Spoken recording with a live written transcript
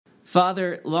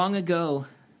Father, long ago,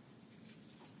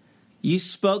 you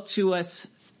spoke to us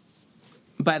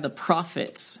by the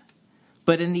prophets,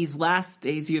 but in these last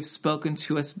days you have spoken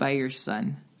to us by your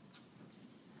Son.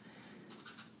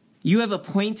 You have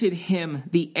appointed him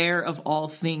the heir of all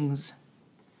things.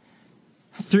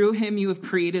 Through him you have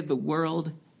created the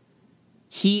world.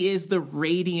 He is the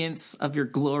radiance of your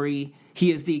glory.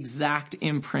 He is the exact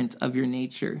imprint of your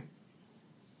nature.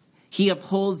 He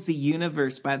upholds the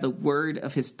universe by the word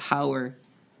of his power.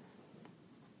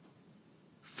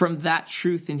 From that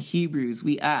truth in Hebrews,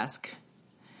 we ask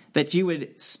that you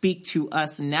would speak to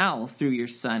us now through your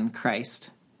Son, Christ.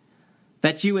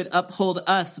 That you would uphold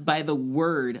us by the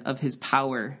word of his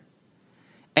power.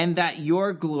 And that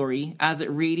your glory, as it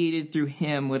radiated through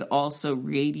him, would also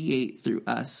radiate through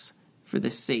us for the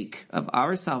sake of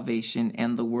our salvation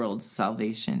and the world's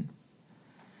salvation.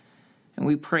 And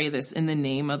we pray this in the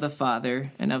name of the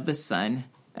Father, and of the Son,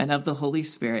 and of the Holy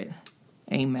Spirit.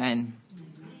 Amen.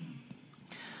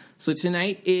 So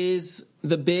tonight is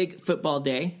the big football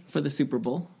day for the Super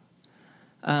Bowl.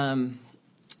 But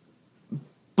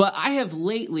I have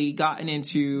lately gotten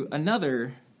into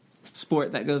another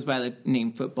sport that goes by the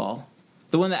name football.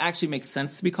 The one that actually makes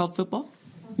sense to be called football.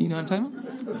 You know what I'm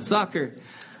talking about? Soccer.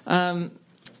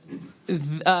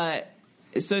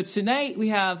 So tonight we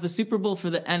have the Super Bowl for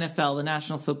the NFL, the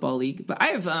National Football League. But I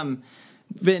have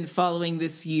been following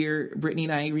this year, Brittany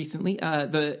and I recently,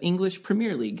 the English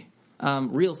Premier League.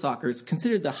 Real soccer is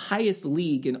considered the highest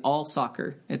league in all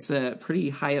soccer. It's pretty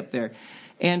high up there.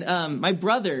 And my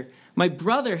brother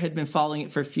had been following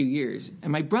it for a few years.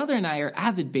 And my brother and I are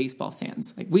avid baseball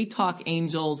fans. Like, we talk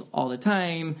Angels all the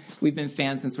time. We've been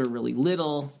fans since we're really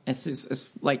little. It's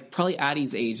like probably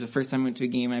Addie's age. The first time I went to a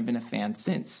game, I've been a fan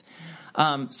since.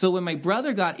 So when my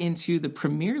brother got into the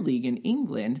Premier League in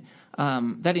England,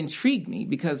 that intrigued me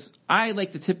because I,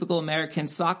 like the typical American,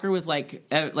 soccer was like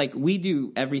we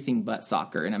do everything but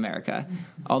soccer in America,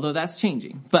 although that's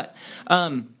changing. But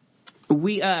when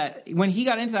he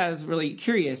got into that, I was really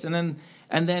curious, and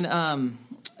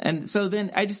so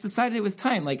then I just decided it was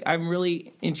time. Like, I'm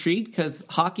really intrigued because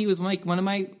hockey was like one of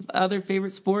my other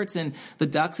favorite sports, and the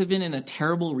Ducks have been in a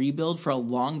terrible rebuild for a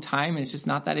long time, and it's just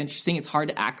not that interesting. It's hard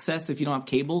to access if you don't have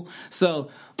cable.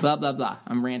 So blah, blah, blah.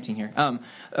 I'm ranting here.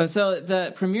 So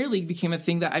the Premier League became a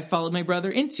thing that I followed my brother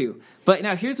into. But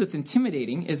now here's what's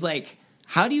intimidating is, like,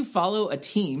 how do you follow a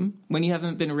team when you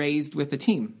haven't been raised with a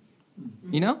team?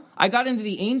 You know, I got into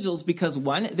the Angels because,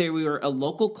 one, we were a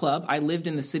local club. I lived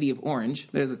in the city of Orange.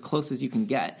 That is as close as you can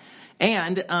get.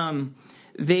 And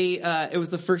it was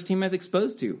the first team I was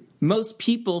exposed to. Most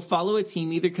people follow a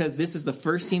team either because this is the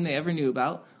first team they ever knew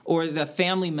about, or the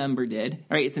family member did.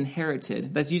 Right? It's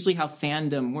inherited. That's usually how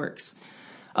fandom works.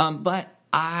 But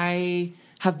I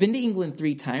have been to England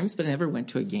 3 times, but I never went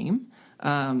to a game. So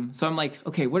I'm like,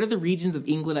 okay, what are the regions of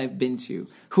England I've been to?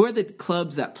 Who are the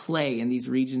clubs that play in these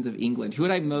regions of England? Who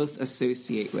would I most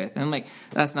associate with? And I'm like,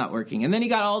 that's not working. And then he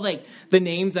got all like the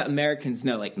names that Americans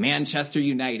know, like Manchester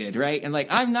United, right? And like,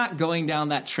 I'm not going down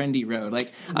that trendy road.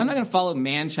 Like, I'm not going to follow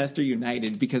Manchester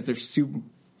United because they're too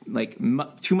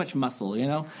much muscle, you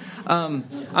know?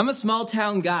 I'm a small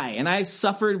town guy, and I've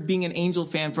suffered being an Angel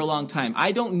fan for a long time.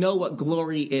 I don't know what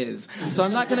glory is, so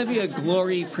I'm not going to be a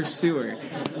glory pursuer.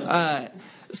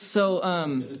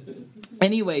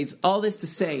 Anyways, all this to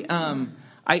say,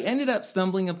 I ended up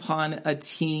stumbling upon a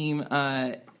team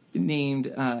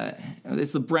named,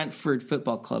 it's the Brentford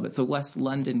Football Club. It's a West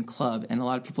London club, and a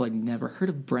lot of people had never heard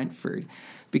of Brentford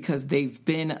because they've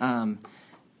been...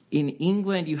 In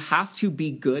England, you have to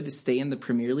be good to stay in the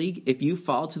Premier League. If you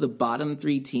fall to the bottom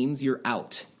 3 teams, you're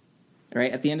out. Right?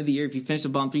 At the end of the year, if you finish the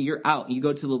bottom 3, you're out. You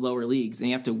go to the lower leagues, and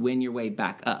you have to win your way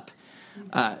back up.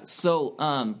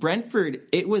 So Brentford,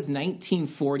 it was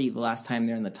 1940 the last time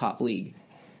they're in the top league.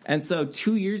 And so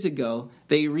 2 years ago,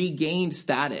 they regained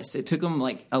status. It took them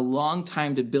like a long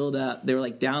time to build up. They were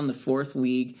like down the 4th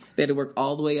league. They had to work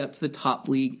all the way up to the top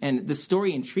league. And the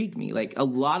story intrigued me. Like, a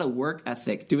lot of work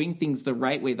ethic, doing things the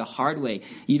right way, the hard way.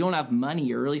 You don't have money,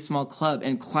 you're a really small club,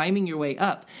 and climbing your way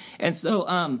up. And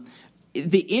so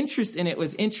the interest in it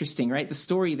was interesting, right? The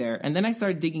story there. And then I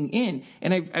started digging in,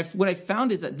 and what I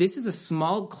found is that this is a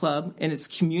small club, and it's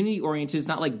community oriented. It's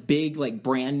not like big, like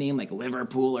brand name, like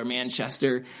Liverpool or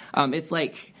Manchester. It's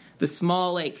like the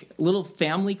small, like little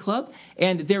family club,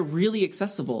 and they're really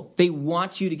accessible. They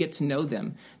want you to get to know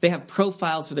them. They have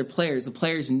profiles for their players. The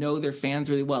players know their fans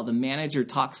really well. The manager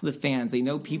talks to the fans. They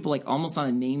know people like almost on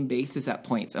a name basis at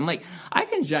points. I'm like, I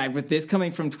can jive with this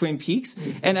coming from Twin Peaks.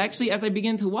 And actually, as I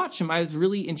began to watch them, I was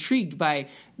really intrigued by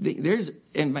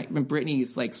and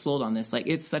Brittany's like sold on this, like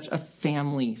it's such a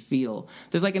family feel.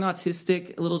 There's like an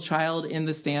autistic little child in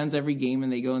the stands every game,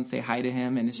 and they go and say hi to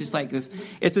him, and it's just like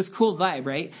it's this cool vibe,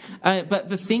 right? But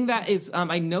the thing that is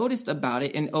I noticed about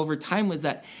it and over time was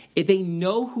that they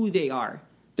know who they are.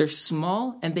 They're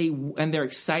small, and they're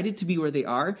excited to be where they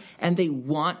are, and they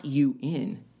want you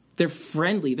in. They're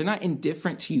friendly. They're not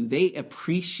indifferent to you. They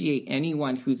appreciate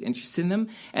anyone who's interested in them,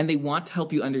 and they want to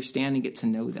help you understand and get to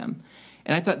know them.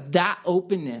 And I thought that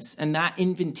openness and that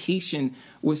invitation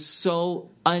was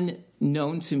so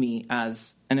unknown to me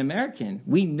as an American.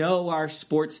 We know our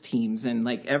sports teams, and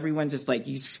like everyone just like,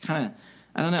 you just kind of,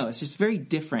 I don't know, it's just very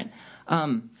different.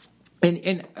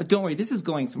 And don't worry, this is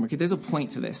going somewhere. Okay? There's a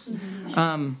point to this.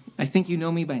 I think you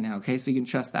know me by now, okay? So you can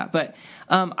trust that. But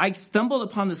I stumbled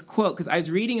upon this quote because I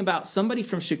was reading about somebody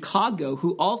from Chicago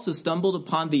who also stumbled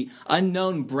upon the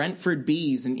unknown Brentford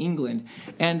Bees in England.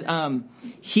 And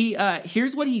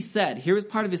here's what he said. Here was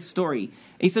part of his story.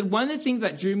 He said, one of the things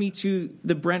that drew me to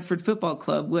the Brentford Football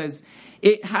Club was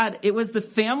it was the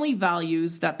family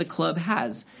values that the club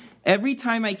has. Every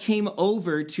time I came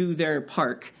over to their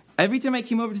park, I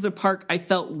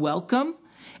felt welcome,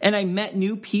 and I met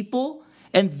new people,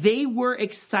 and they were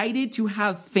excited to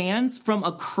have fans from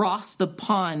across the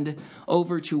pond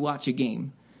over to watch a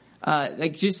game.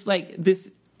 Just like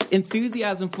this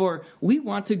enthusiasm for, we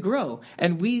want to grow,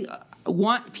 and we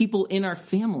want people in our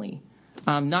family,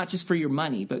 not just for your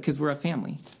money, but because we're a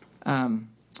family.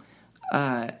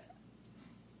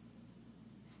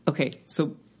 Okay,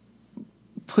 so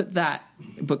put that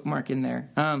bookmark in there.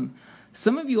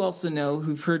 Some of you also know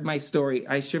who've heard my story.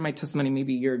 I shared my testimony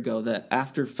maybe a year ago that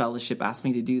after fellowship asked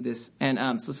me to do this.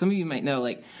 And so some of you might know,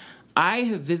 like, I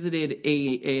have visited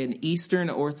an Eastern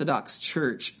Orthodox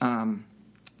church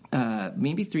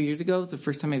maybe 3 years ago. It was the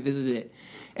first time I visited it.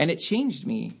 And it changed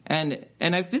me. And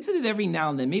I've visited every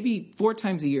now and then, maybe 4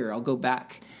 times a year I'll go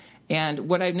back. And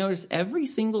what I've noticed every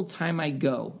single time I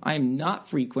go, I'm not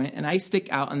frequent, and I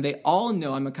stick out, and they all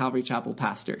know I'm a Calvary Chapel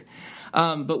pastor.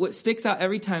 But what sticks out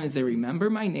every time is they remember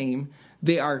my name,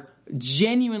 they are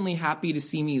genuinely happy to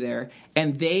see me there,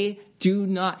 and they do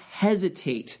not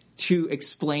hesitate to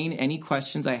explain any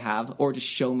questions I have or to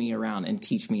show me around and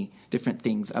teach me different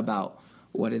things about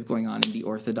what is going on in the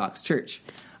Orthodox Church.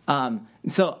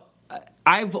 So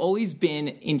I've always been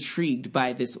intrigued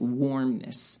by this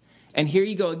warmness. And here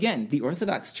you go again, the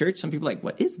Orthodox Church. Some people are like,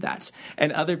 what is that?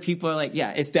 And other people are like,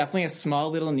 yeah, it's definitely a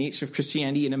small little niche of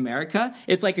Christianity in America.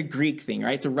 It's like a Greek thing,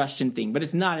 right? It's a Russian thing, but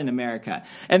it's not in America.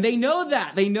 And they know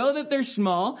that. They know that they're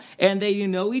small, and they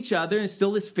know each other, and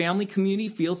still this family community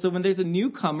feel. So when there's a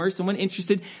newcomer, someone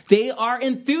interested, they are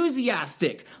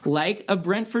enthusiastic. Like a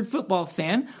Brentford football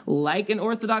fan, like an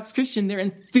Orthodox Christian, they're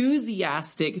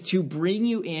enthusiastic to bring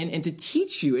you in and to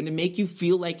teach you and to make you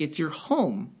feel like it's your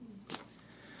home.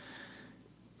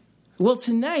 Well,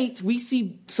 tonight we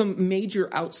see some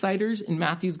major outsiders in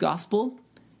Matthew's gospel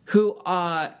who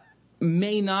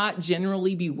may not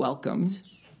generally be welcomed,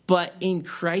 but in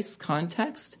Christ's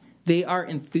context, they are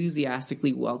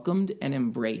enthusiastically welcomed and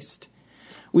embraced.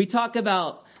 We talk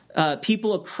about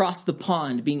people across the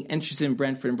pond being interested in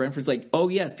Brentford, and Brentford's like, oh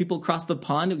yes, people across the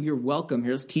pond, you're welcome.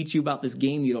 Here, let's teach you about this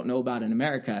game you don't know about in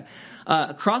America.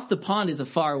 Across the pond is a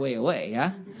far way away,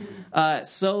 yeah?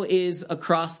 So is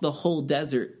across the whole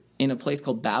desert in a place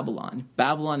called Babylon.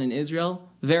 Babylon in Israel,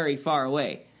 very far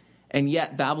away. And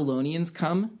yet Babylonians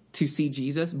come to see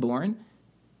Jesus born.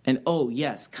 And oh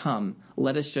yes, come,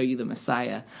 let us show you the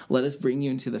Messiah. Let us bring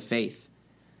you into the faith.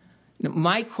 Now,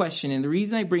 my question, and the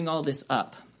reason I bring all this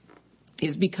up,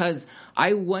 is because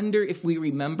I wonder if we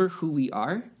remember who we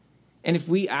are, and if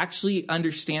we actually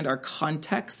understand our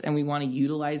context and we want to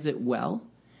utilize it well,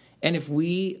 and if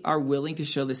we are willing to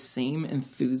show the same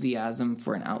enthusiasm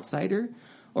for an outsider,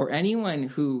 or anyone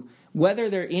who, whether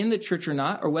they're in the church or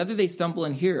not, or whether they stumble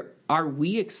in here, are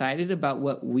we excited about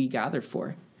what we gather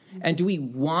for? And do we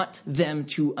want them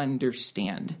to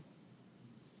understand?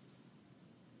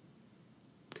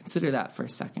 Consider that for a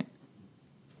second.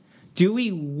 Do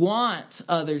we want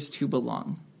others to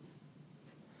belong?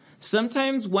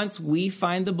 Sometimes once we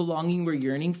find the belonging we're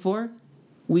yearning for,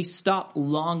 we stop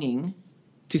longing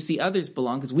to see others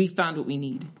belong because we found what we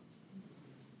need.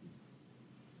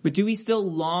 But do we still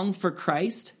long for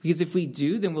Christ? Because if we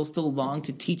do, then we'll still long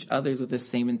to teach others with the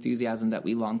same enthusiasm that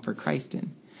we long for Christ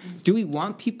in. Do we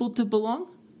want people to belong?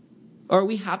 Or are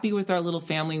we happy with our little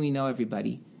family? We know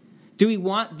everybody. Do we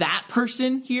want that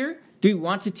person here? Do we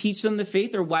want to teach them the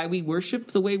faith or why we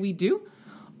worship the way we do?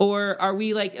 Or are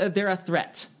we like, they're a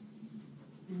threat?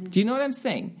 Do you know what I'm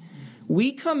saying?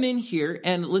 We come in here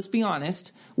and let's be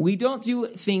honest, we don't do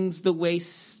things the way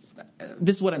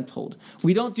this is what I'm told.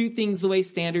 We don't do things the way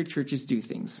standard churches do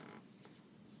things.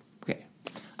 Okay.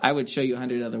 I would show you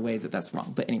 100 other ways that that's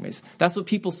wrong. But anyways, that's what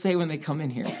people say when they come in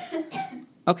here.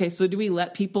 Okay, so do we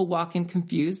let people walk in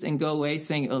confused and go away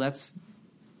saying,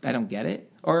 I don't get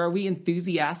it? Or are we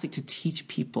enthusiastic to teach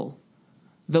people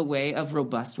the way of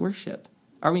robust worship?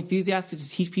 Are we enthusiastic to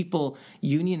teach people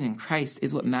union in Christ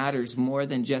is what matters more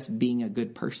than just being a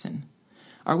good person?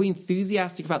 Are we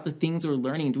enthusiastic about the things we're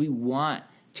learning? Do we want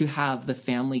to have the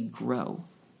family grow?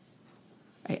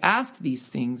 I ask these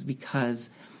things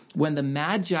because when the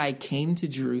Magi came to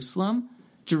Jerusalem,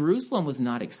 Jerusalem was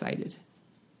not excited.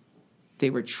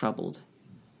 They were troubled.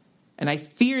 And I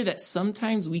fear that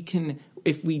sometimes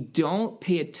if we don't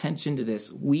pay attention to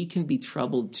this, we can be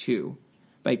troubled too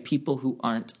by people who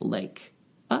aren't like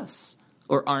us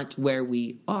or aren't where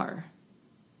we are.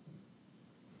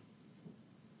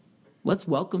 Let's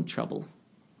welcome trouble.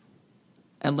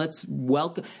 And let's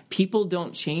welcome. People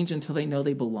don't change until they know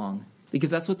they belong, because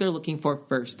that's what they're looking for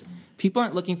first. People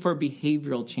aren't looking for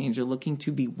behavioral change. They're looking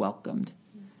to be welcomed.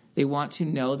 They want to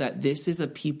know that this is a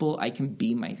people I can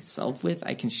be myself with.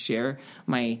 I can share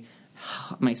my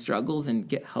struggles and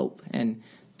get help. And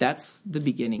that's the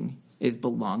beginning, is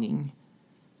belonging.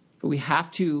 But we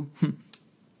have to, I'm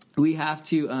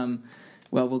kind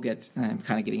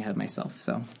of getting ahead of myself.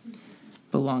 So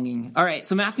belonging. All right.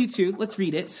 So Matthew 2, let's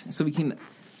read it so we can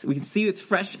see with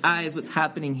fresh eyes what's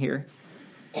happening here.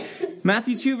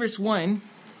 Matthew 2 verse 1.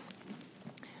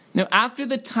 Now after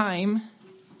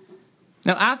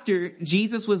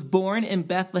Jesus was born in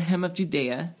Bethlehem of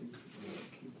Judea,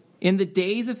 in the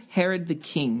days of Herod the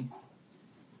king,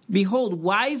 behold,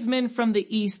 wise men from the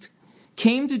east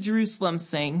came to Jerusalem,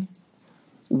 saying,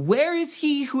 "Where is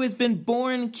he who has been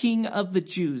born King of the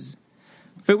Jews?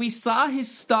 For we saw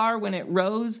his star when it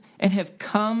rose and have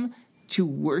come to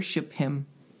worship him."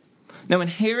 Now when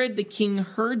Herod the king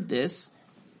heard this,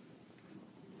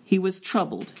 he was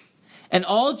troubled, and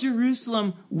all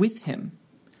Jerusalem with him.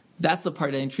 That's the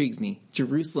part that intrigues me.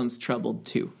 Jerusalem's troubled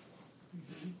too.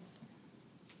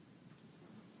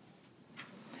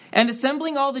 And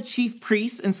assembling all the chief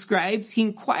priests and scribes, he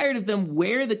inquired of them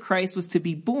where the Christ was to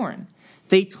be born.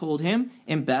 They told him,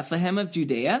 "In Bethlehem of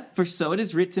Judea, for so it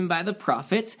is written by the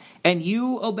prophet, and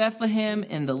you, O Bethlehem,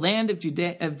 in the land of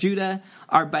Judah,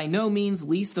 are by no means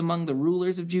least among the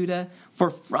rulers of Judah,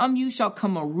 for from you shall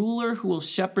come a ruler who will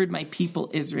shepherd my people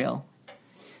Israel."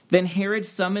 Then Herod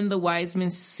summoned the wise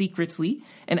men secretly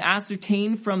and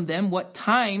ascertained from them what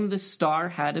time the star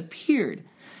had appeared.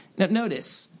 Now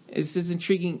notice, this is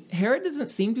intriguing. Herod doesn't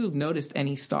seem to have noticed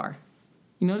any star.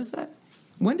 You notice that?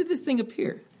 When did this thing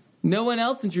appear? No one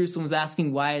else in Jerusalem was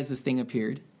asking, why has this thing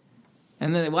appeared?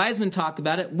 And then the wise men talk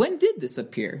about it. When did this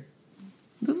appear?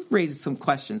 This raises some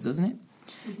questions, doesn't it?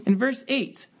 In verse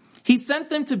 8, he sent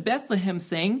them to Bethlehem,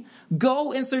 saying,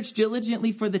 "Go and search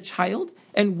diligently for the child,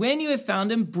 and when you have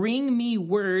found him, bring me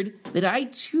word that I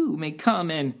too may come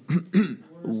and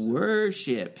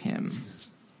worship him."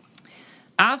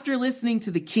 After listening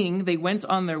to the king, they went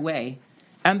on their way.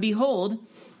 And behold,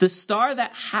 the star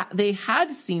that they had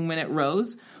seen when it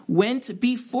rose went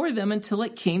before them until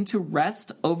it came to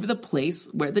rest over the place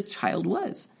where the child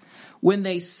was. When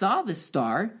they saw the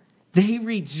star, they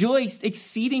rejoiced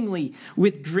exceedingly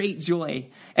with great joy.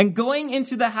 And going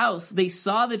into the house, they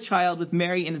saw the child with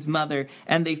Mary and his mother,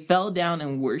 and they fell down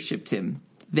and worshipped him.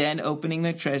 Then, opening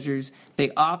their treasures,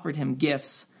 they offered him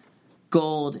gifts,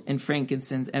 gold and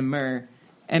frankincense and myrrh.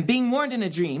 And being warned in a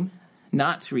dream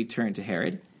not to return to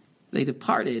Herod, they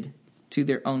departed to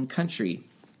their own country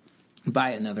by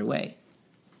another way.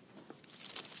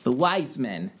 The wise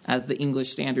men, as the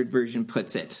English Standard Version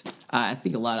puts it. I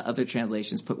think a lot of other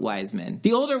translations put wise men.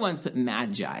 The older ones put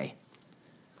magi.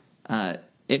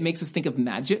 It makes us think of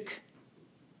magic,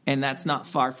 and that's not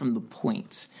far from the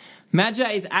point.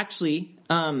 Magi is actually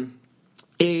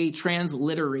a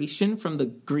transliteration from the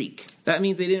Greek. That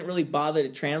means they didn't really bother to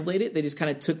translate it. They just kind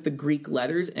of took the Greek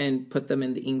letters and put them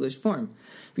in the English form.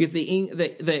 Because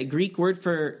the Greek word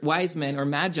for wise men or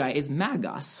magi is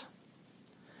magos.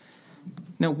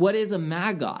 Now, what is a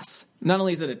magos? Not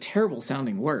only is it a terrible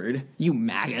sounding word, you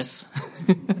magus,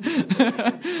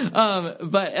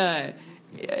 but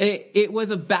it was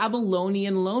a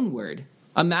Babylonian loan word.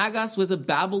 A magos was a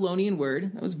Babylonian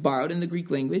word that was borrowed in the Greek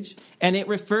language, and it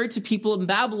referred to people in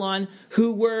Babylon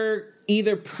who were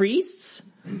either priests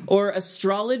or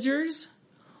astrologers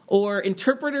or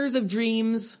interpreters of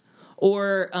dreams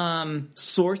or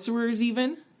sorcerers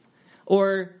even,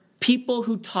 or people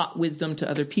who taught wisdom to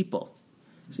other people.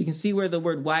 So you can see where the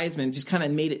word wise men just kind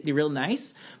of made it real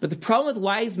nice. But the problem with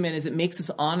wise men is it makes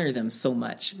us honor them so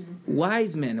much.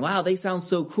 Wise men, wow, they sound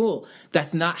so cool.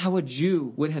 That's not how a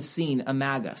Jew would have seen a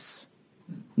magus.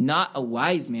 Not a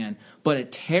wise man, but a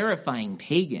terrifying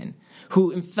pagan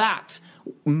who, in fact,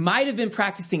 might have been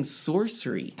practicing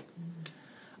sorcery.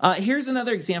 Here's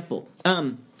another example.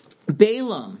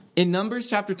 Balaam, in Numbers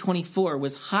chapter 24,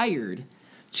 was hired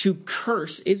to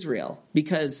curse Israel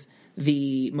because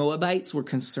the Moabites were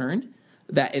concerned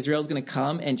that Israel is going to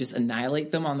come and just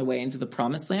annihilate them on the way into the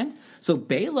promised land. So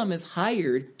Balaam is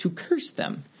hired to curse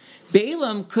them.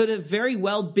 Balaam could have very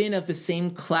well been of the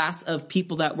same class of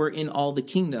people that were in all the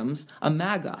kingdoms, a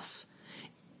Magos.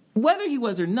 Whether he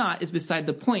was or not is beside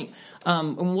the point.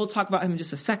 And we'll talk about him in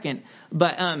just a second.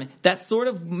 But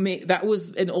that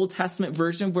was an Old Testament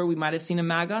version where we might have seen a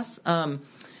Magos.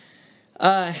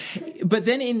 But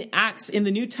then in Acts, in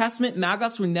the New Testament,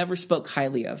 Magos were never spoke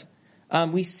highly of.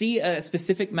 We see a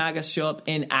specific Magos show up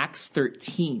in Acts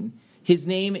 13. His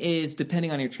name is,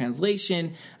 depending on your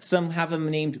translation, some have him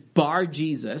named Bar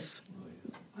Jesus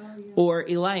or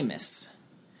Elymas.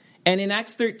 And in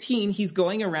Acts 13, he's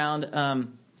going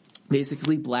around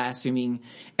basically blaspheming.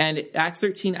 And Acts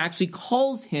 13 actually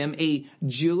calls him a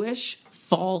Jewish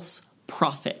false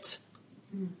prophet.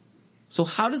 So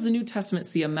how does the New Testament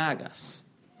see a Magos?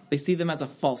 They see them as a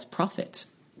false prophet.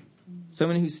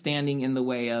 Someone who's standing in the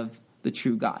way of the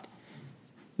true God.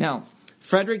 Now,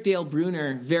 Frederick Dale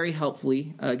Bruner, very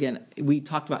helpfully, again, we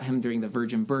talked about him during the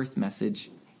virgin birth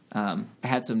message. I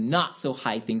had some not so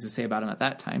high things to say about him at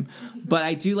that time. But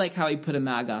I do like how he put a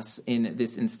Magos in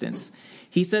this instance.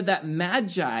 He said that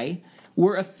Magi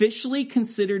were officially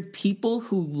considered people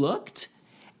who looked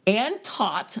and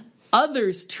taught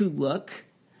others to look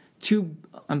to...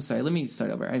 I'm sorry, let me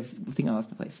start over. I think I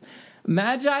lost my place.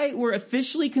 Magi were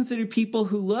officially considered people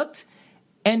who looked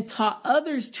and taught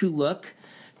others to look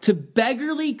to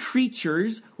beggarly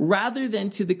creatures rather than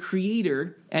to the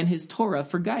Creator and his Torah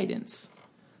for guidance.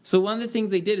 So one of the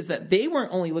things they did is that they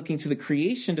weren't only looking to the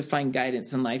creation to find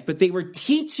guidance in life, but they were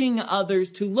teaching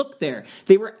others to look there.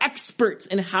 They were experts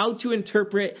in how to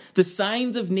interpret the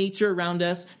signs of nature around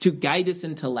us to guide us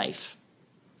into life.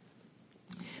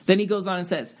 Then he goes on and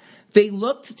says, they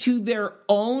looked to their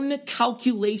own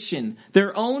calculation,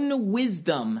 their own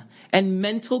wisdom, and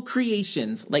mental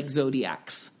creations like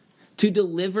zodiacs to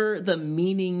deliver the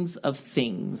meanings of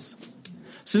things.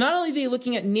 So not only are they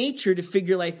looking at nature to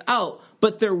figure life out,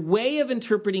 but their way of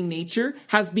interpreting nature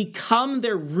has become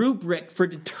their rubric for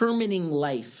determining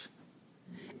life.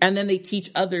 And then they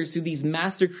teach others through these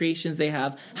master creations they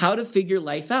have how to figure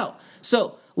life out.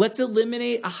 So let's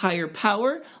eliminate a higher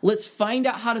power. Let's find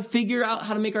out how to figure out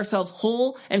how to make ourselves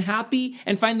whole and happy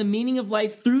and find the meaning of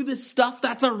life through the stuff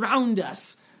that's around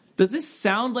us. Does this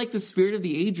sound like the spirit of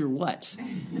the age or what?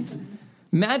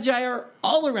 Magi are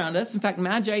all around us. In fact,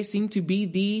 Magi seem to be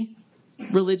the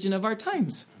religion of our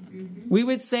times. We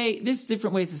would say, there's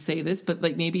different ways to say this, but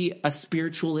like maybe a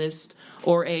spiritualist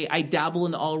or I dabble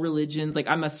in all religions. Like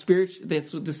I'm a spiritual,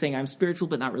 that's what the saying, I'm spiritual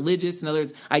but not religious. In other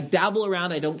words, I dabble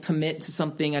around, I don't commit to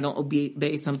something, I don't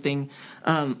obey something.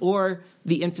 Or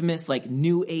the infamous like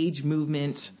New Age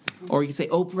movement, or you can say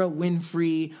Oprah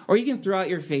Winfrey, or you can throw out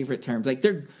your favorite terms. Like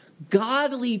they're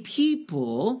godly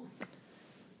people,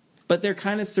 but they're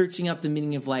kind of searching up the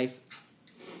meaning of life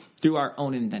through our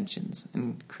own inventions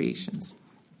and creations.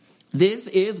 This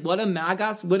is what a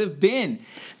Magos would have been.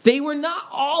 They were not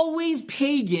always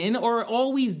pagan or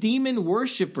always demon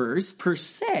worshippers per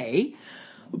se,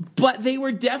 but they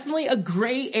were definitely a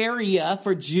gray area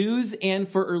for Jews and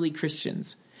for early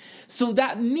Christians. So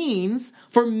that means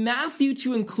for Matthew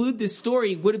to include this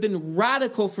story would have been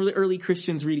radical for the early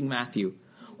Christians reading Matthew.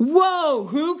 Whoa,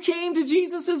 who came to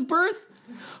Jesus' birth?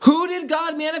 Who did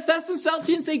God manifest himself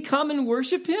to and say, come and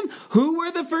worship him? Who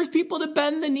were the first people to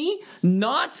bend the knee?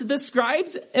 Not the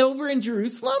scribes over in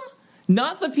Jerusalem?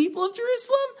 Not the people of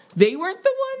Jerusalem? They weren't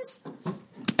the ones?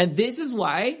 And this is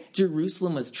why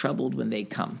Jerusalem was troubled when they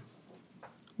come.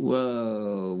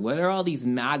 Whoa, what are all these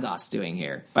Magos doing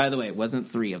here? By the way, it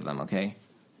wasn't 3 of them, okay?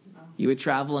 You would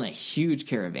travel in a huge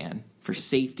caravan for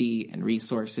safety and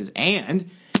resources, and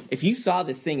if you saw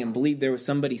this thing and believed there was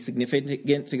somebody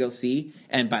significant to go see,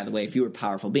 and by the way, if you were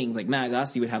powerful beings like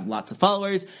Magos, you would have lots of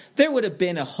followers, there would have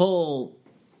been a whole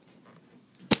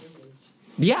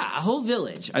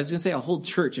village. I was going to say a whole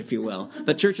church, if you will.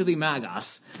 The Church of the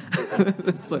Magos.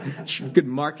 That's a good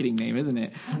marketing name, isn't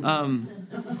it?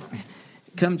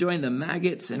 Come join the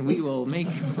maggots and we will make...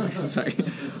 Sorry.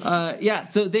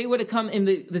 So they would have come in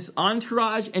this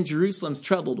entourage, and Jerusalem's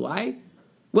troubled. Why?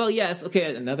 Well, yes,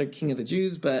 okay, another king of the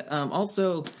Jews, but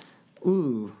also,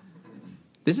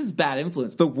 This is bad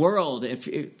influence. The world, if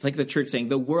it's like the church saying,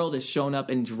 the world has shown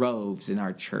up in droves in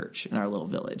our church, in our little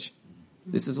village.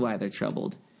 This is why they're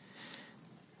troubled.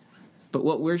 But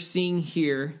what we're seeing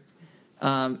here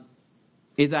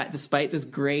is that despite this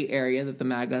gray area that the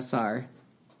Magas are,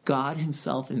 God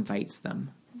himself invites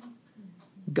them.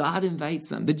 God invites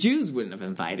them. The Jews wouldn't have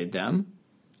invited them.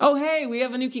 Oh, hey, we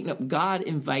have a new king. No, God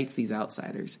invites these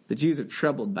outsiders. The Jews are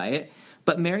troubled by it,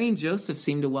 but Mary and Joseph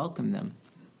seem to welcome them.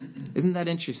 Isn't that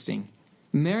interesting?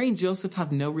 Mary and Joseph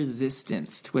have no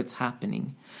resistance to what's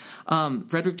happening.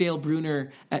 Frederick Dale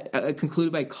Bruner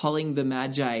concluded by calling the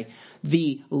Magi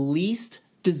the least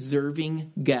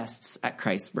deserving guests at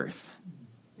Christ's birth.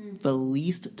 The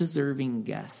least deserving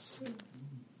guests.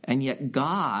 And yet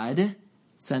God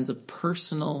sends a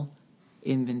personal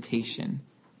invitation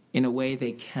in a way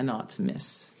they cannot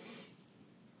miss.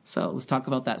 So let's talk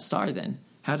about that star then.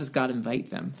 How does God invite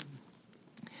them?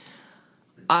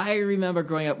 I remember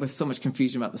growing up with so much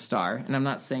confusion about the star, and I'm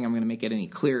not saying I'm going to make it any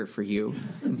clearer for you,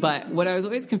 but what I was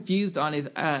always confused on is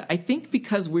I think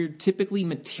because we're typically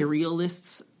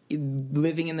materialists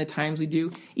living in the times we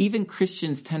do, even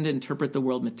Christians tend to interpret the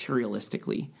world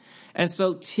materialistically. And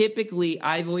so typically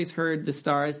I've always heard the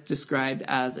stars described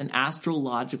as an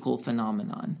astrological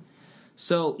phenomenon.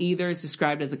 So either it's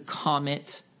described as a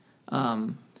comet.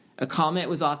 A comet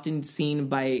was often seen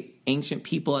by ancient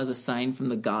people as a sign from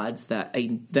the gods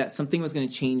that something was going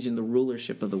to change in the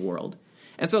rulership of the world.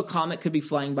 And so a comet could be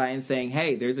flying by and saying,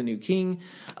 hey, there's a new king.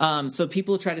 So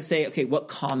people try to say, okay, what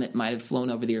comet might have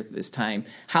flown over the earth at this time?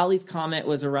 Halley's comet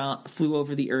flew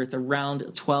over the earth around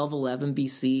 1211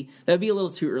 BC. That would be a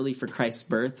little too early for Christ's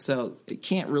birth, so it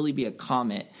can't really be a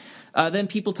comet. Then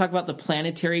people talk about the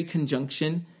planetary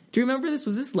conjunction. Do you remember this?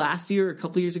 Was this last year or a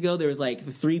couple years ago? There was like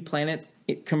the 3 planets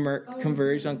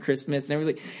converged on Christmas, and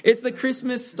everyone's like, it's the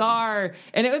Christmas star.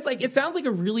 And it was like, it sounds like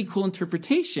a really cool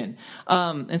interpretation.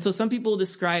 And so some people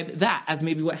describe that as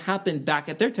maybe what happened back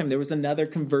at their time. There was another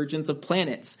convergence of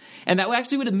planets. And that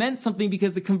actually would have meant something,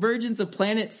 because the convergence of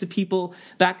planets to people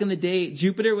back in the day,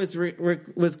 Jupiter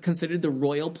was considered the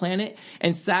royal planet,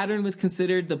 and Saturn was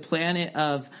considered the planet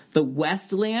of the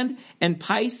Westland, and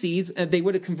Pisces, they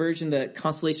would have converged in the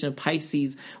constellation of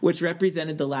Pisces, which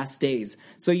represented the last days.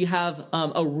 So you have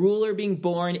a ruler being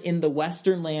born in the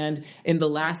Western land in the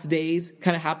last days,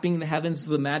 kind of happening in the heavens.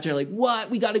 So the Magi are like, what?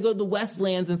 We got to go to the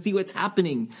Westlands and see what's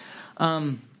happening.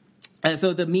 And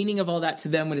so the meaning of all that to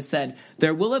them would have said,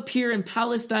 there will appear in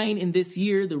Palestine in this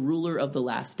year the ruler of the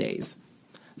last days.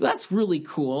 That's really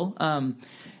cool. And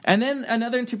then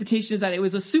another interpretation is that it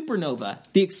was a supernova,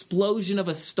 the explosion of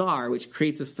a star, which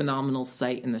creates this phenomenal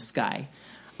sight in the sky.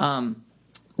 There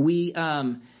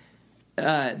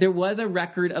was a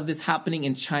record of this happening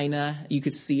in China. You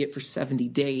could see it for 70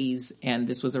 days, and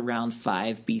this was around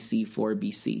 5 BC, 4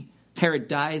 BC. Herod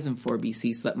dies in 4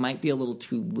 BC, so that might be a little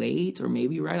too late or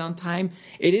maybe right on time.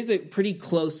 It is a pretty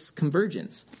close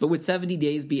convergence, but would 70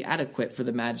 days be adequate for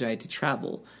the Magi to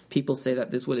travel? People say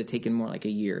that this would have taken more like a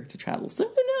year to travel. So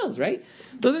who knows, right?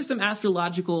 Those are some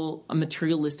astrological,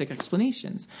 materialistic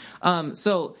explanations.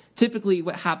 So typically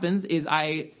what happens is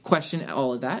I question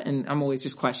all of that, and I'm always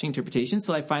just questioning interpretation,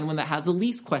 so I find one that has the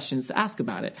least questions to ask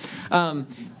about it.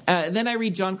 Then I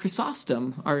read John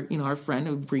Chrysostom, our friend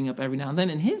who we bring up every now and then,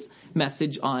 in his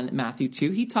message on Matthew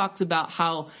 2, he talks about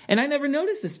how, and I never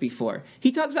noticed this before,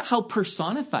 he talks about how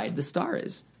personified the star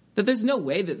is. That there's no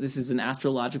way that this is an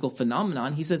astrological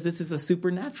phenomenon. He says this is a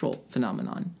supernatural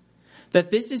phenomenon.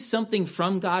 That this is something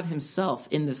from God himself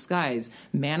in the skies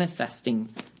manifesting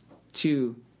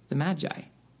to the Magi.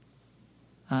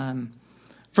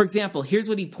 For example, here's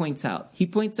what he points out. He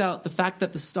points out the fact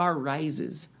that the star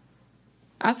rises.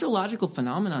 Astrological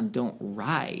phenomenon don't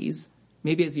rise,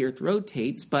 maybe as the earth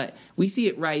rotates, but we see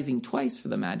it rising twice for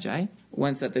the Magi.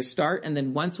 Once at their start, and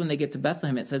then once when they get to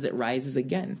Bethlehem, it says it rises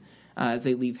again. As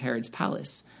they leave Herod's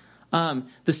palace. The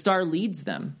star leads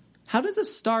them. How does a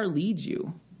star lead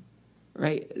you?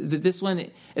 Right? This one,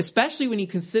 especially when you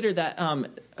consider that,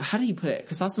 how do you put it?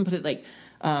 Chrysostom put it like,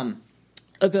 all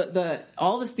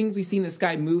the things we see in the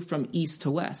sky move from east to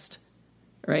west.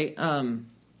 Right?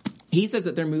 He says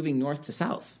that they're moving north to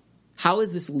south. How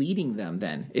is this leading them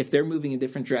then, if they're moving a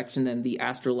different direction than the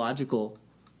astrological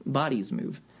bodies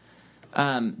move?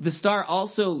 The star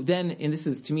also then, and this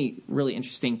is to me really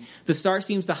interesting, the star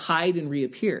seems to hide and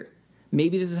reappear.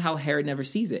 Maybe this is how Herod never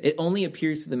sees it. It only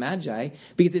appears to the Magi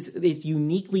because it's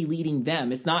uniquely leading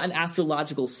them. It's not an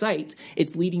astrological sight.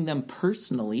 It's leading them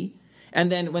personally.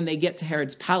 And then when they get to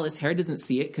Herod's palace, Herod doesn't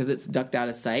see it because it's ducked out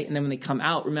of sight. And then when they come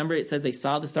out, remember it says they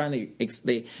saw the star and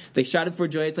they shouted for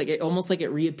joy. It's like almost like it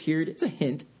reappeared. It's a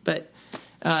hint, but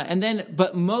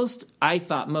But I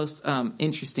thought most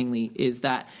interestingly is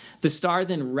that the star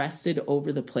then rested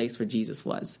over the place where Jesus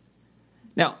was.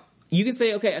 Now, you can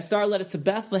say, okay, a star led us to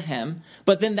Bethlehem,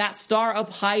 but then that star up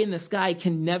high in the sky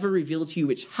can never reveal to you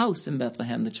which house in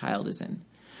Bethlehem the child is in.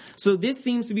 So this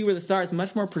seems to be where the star is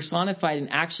much more personified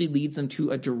and actually leads them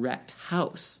to a direct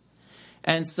house.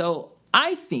 And so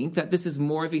I think that this is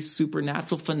more of a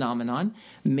supernatural phenomenon,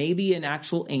 maybe an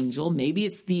actual angel, maybe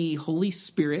it's the Holy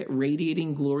Spirit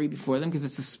radiating glory before them because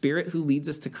it's the Spirit who leads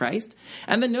us to Christ.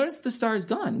 And then notice the star is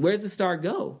gone. Where does the star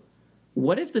go?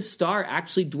 What if the star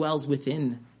actually dwells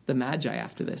within the Magi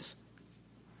after this?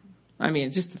 I mean,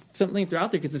 it's just something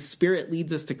throughout there because the Spirit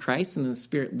leads us to Christ and the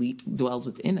Spirit dwells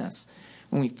within us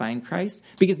when we find Christ.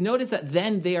 Because notice that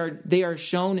then they are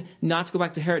shown not to go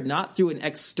back to Herod, not through an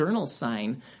external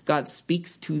sign. God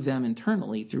speaks to them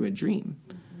internally through a dream.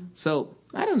 Mm-hmm. So,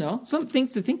 I don't know, some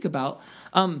things to think about.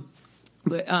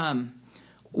 But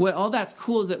what all that's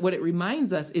cool is that what it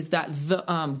reminds us is that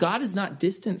God is not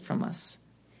distant from us.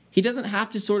 He doesn't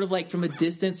have to sort of like from a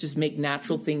distance just make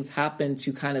natural things happen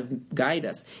to kind of guide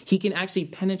us. He can actually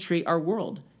penetrate our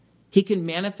world. He can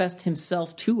manifest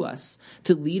himself to us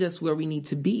to lead us where we need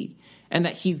to be. And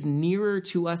that he's nearer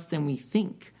to us than we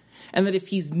think. And that if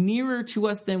he's nearer to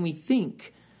us than we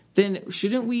think, then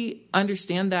shouldn't we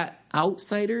understand that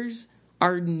outsiders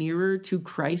are nearer to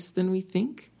Christ than we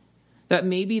think? That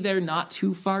maybe they're not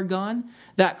too far gone.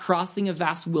 That crossing a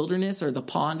vast wilderness, or the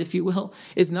pond, if you will,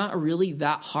 is not really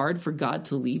that hard for God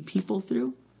to lead people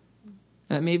through.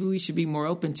 That maybe we should be more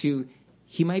open to,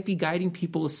 he might be guiding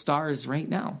people with stars right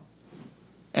now.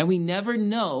 And we never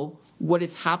know what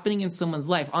is happening in someone's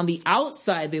life. On the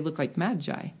outside, they look like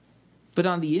magi. But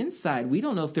on the inside, we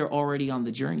don't know if they're already on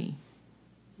the journey.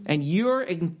 And your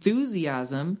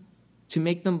enthusiasm to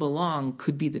make them belong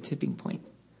could be the tipping point.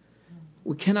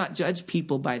 We cannot judge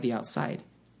people by the outside.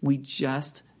 We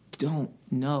just don't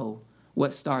know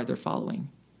what star they're following.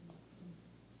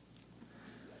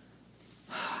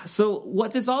 So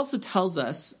what this also tells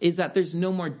us is that there's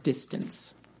no more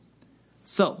distance.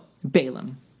 So,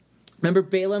 Balaam. Remember,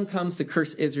 Balaam comes to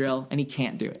curse Israel, and he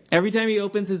can't do it. Every time he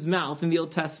opens his mouth in the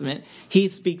Old Testament, he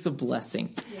speaks a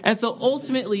blessing. And so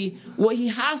ultimately, what he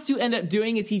has to end up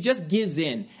doing is he just gives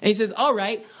in. And he says, all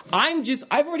right,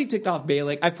 I've already ticked off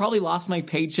Balak. I've probably lost my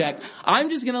paycheck. I'm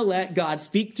just going to let God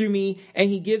speak through me. And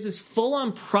he gives this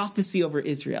full-on prophecy over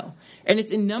Israel. And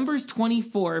it's in Numbers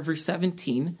 24, verse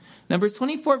 17. Numbers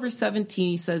 24, verse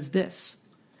 17, he says this,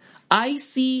 I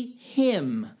see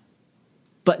him,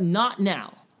 but not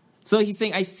now. So he's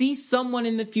saying, I see someone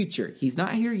in the future. He's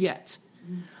not here yet.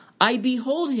 I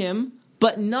behold him,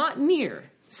 but not near.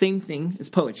 Same thing as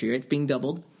poetry, right? It's being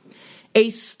doubled.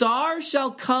 A star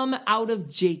shall come out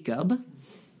of Jacob,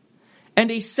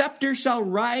 and a scepter shall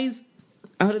rise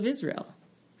out of Israel.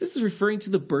 This is referring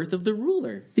to the birth of the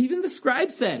ruler. Even the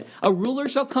scribe said, a ruler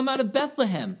shall come out of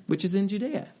Bethlehem, which is in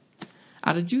Judea,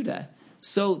 out of Judah.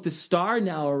 So the star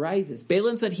now arises.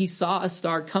 Balaam said he saw a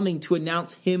star coming to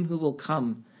announce him who will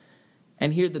come.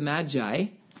 And here the Magi,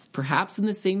 perhaps in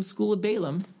the same school of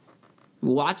Balaam,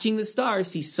 watching the star,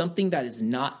 see something that is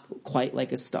not quite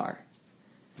like a star.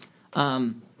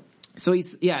 And he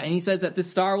says that the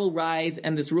star will rise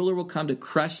and this ruler will come to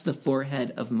crush the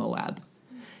forehead of Moab.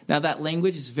 Now that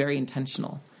language is very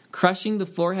intentional. Crushing the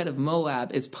forehead of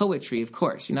Moab is poetry, of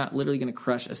course. You're not literally going to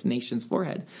crush a nation's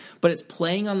forehead. But it's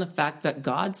playing on the fact that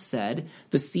God said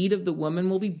the seed of the woman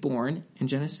will be born in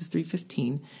Genesis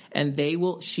 3:15, and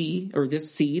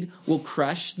this seed will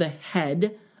crush the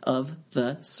head of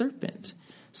the serpent.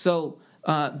 So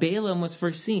Balaam was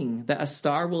foreseeing that a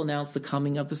star will announce the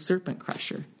coming of the serpent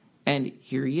crusher. And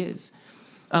here he is.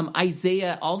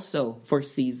 Isaiah also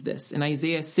foresees this. In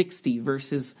Isaiah 60,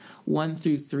 verses 1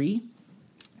 through 3,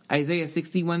 Isaiah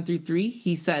 61 through 3,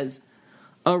 he says,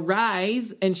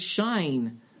 arise and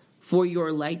shine, for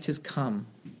your light has come.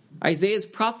 Isaiah is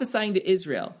prophesying to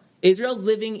Israel. Israel's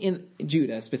living in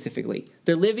Judah specifically.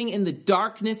 They're living in the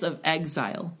darkness of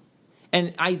exile.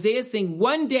 And Isaiah is saying,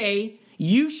 one day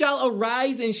you shall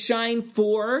arise and shine,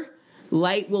 for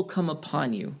light will come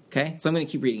upon you. Okay, so I'm going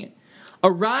to keep reading it.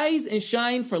 Arise and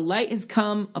shine, for light has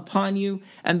come upon you,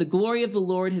 and the glory of the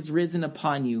Lord has risen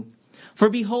upon you. For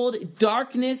behold,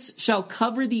 darkness shall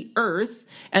cover the earth,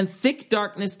 and thick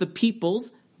darkness the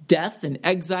peoples, death and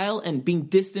exile and being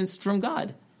distanced from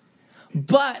God.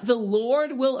 But the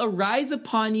Lord will arise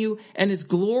upon you, and his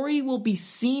glory will be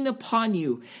seen upon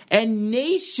you. And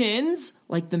nations,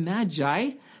 like the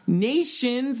Magi,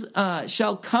 nations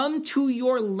shall come to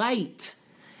your light,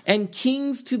 and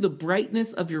kings to the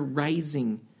brightness of your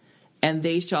rising. And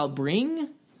they shall bring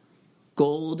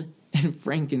gold and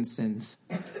frankincense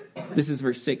This is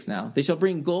verse 6 now. They shall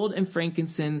bring gold and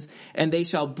frankincense, and they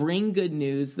shall bring good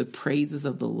news, the praises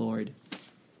of the Lord.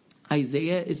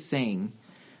 Isaiah is saying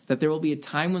that there will be a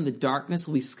time when the darkness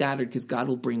will be scattered because God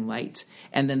will bring light,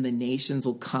 and then the nations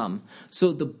will come.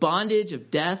 So the bondage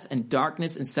of death and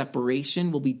darkness and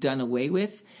separation will be done away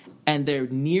with, and their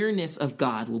nearness of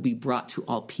God will be brought to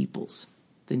all peoples.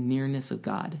 The nearness of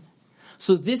God.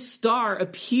 So this star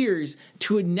appears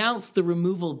to announce the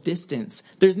removal of distance.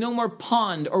 There's no more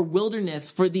pond or wilderness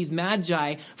for these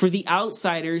magi, for the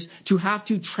outsiders to have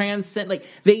to transcend. Like,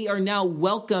 they are now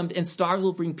welcomed, and stars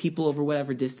will bring people over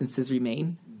whatever distances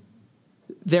remain.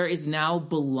 There is now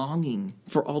belonging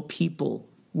for all people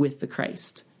with the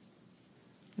Christ.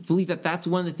 I believe that that's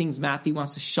one of the things Matthew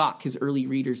wants to shock his early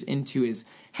readers into is,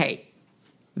 hey,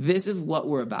 this is what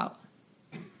we're about.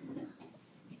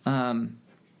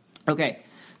 Okay,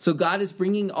 so God is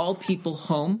bringing all people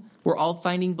home. We're all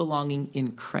finding belonging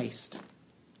in Christ.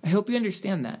 I hope you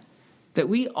understand that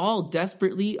we all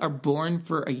desperately are born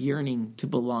for a yearning to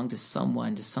belong to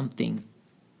someone, to something,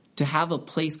 to have a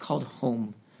place called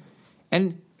home.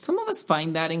 And some of us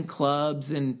find that in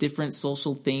clubs and different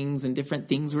social things and different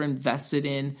things we're invested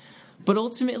in. But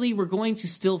ultimately, we're going to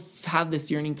still have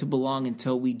this yearning to belong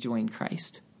until we join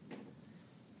Christ.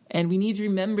 And we need to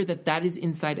remember that that is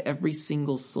inside every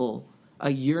single soul,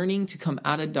 a yearning to come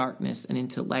out of darkness and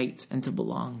into light and to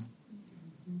belong.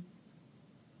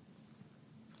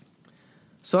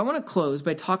 So I want to close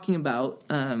by talking about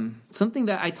something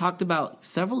that I talked about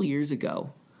several years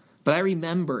ago, but I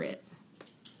remember it.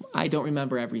 I don't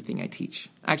remember everything I teach.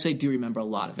 Actually, I do remember a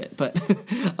lot of it, but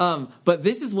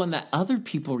this is one that other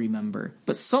people remember.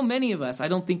 But so many of us, I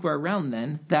don't think we're around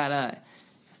then, that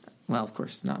well, of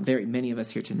course, not very many of us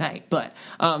here tonight, but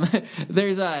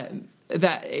there's that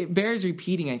it bears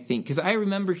repeating, I think, because I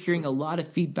remember hearing a lot of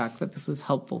feedback that this was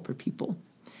helpful for people.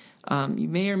 You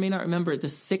may or may not remember the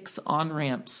 6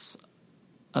 on-ramps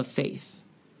of faith,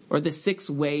 or the 6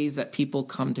 ways that people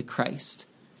come to Christ.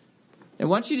 I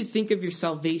want you to think of your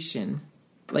salvation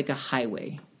like a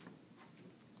highway.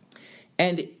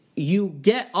 And you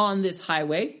get on this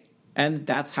highway, and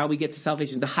that's how we get to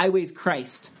salvation. The highway is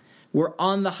Christ. We're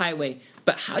on the highway.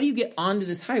 But how do you get onto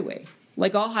this highway?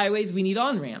 Like all highways, we need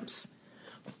on-ramps.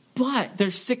 But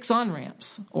there's 6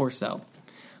 on-ramps or so.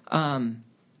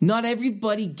 Not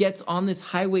everybody gets on this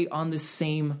highway on the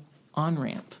same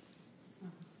on-ramp.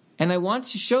 And I want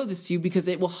to show this to you because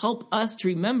it will help us to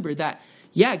remember that,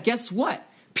 yeah, guess what?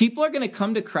 People are going to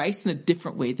come to Christ in a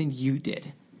different way than you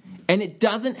did. And it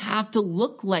doesn't have to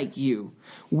look like you.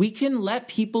 We can let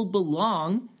people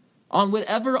belong on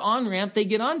whatever on-ramp they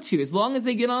get onto, as long as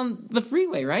they get on the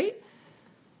freeway, right?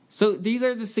 So these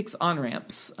are the 6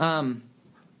 on-ramps. First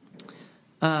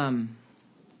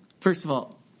of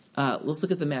all, let's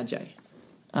look at the Magi.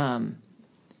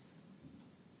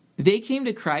 They came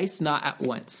to Christ not at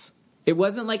once. It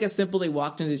wasn't like a simple, they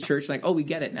walked into church like, oh, we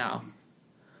get it now.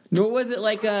 Nor was it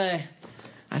like a,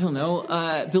 I don't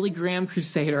know, Billy Graham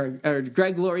crusade or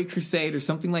Greg Laurie crusade or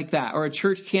something like that, or a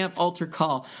church camp altar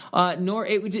call. Nor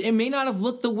it may not have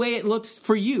looked the way it looked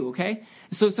for you, okay?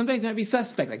 So sometimes it might be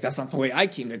suspect, like that's not the way I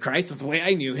came to Christ, that's the way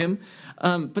I knew him.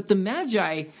 But the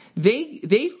Magi,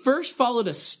 they first followed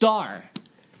a star.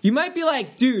 You might be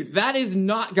like, dude, that is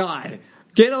not God.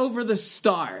 Get over the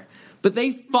star. But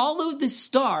they followed the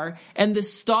star, and the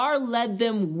star led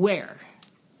them where?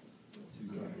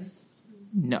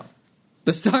 No.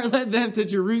 The star led them to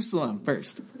Jerusalem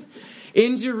first.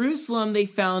 In Jerusalem, they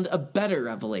found a better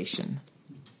revelation.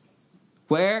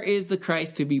 Where is the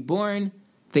Christ to be born?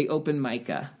 They open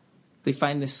Micah. They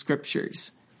find the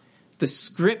scriptures. The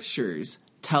scriptures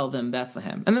tell them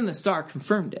Bethlehem. And then the star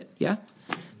confirmed it, yeah?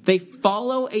 They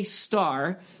follow a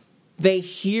star. They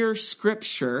hear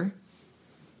scripture,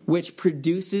 which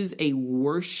produces a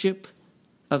worship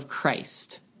of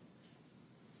Christ.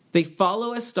 They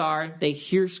follow a star, they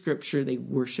hear scripture, they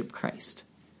worship Christ.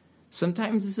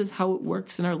 Sometimes this is how it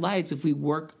works in our lives if we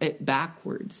work it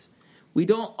backwards. We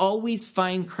don't always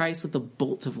find Christ with a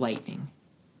bolt of lightning.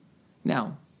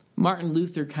 Now, Martin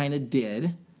Luther kind of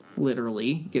did,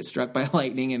 literally, get struck by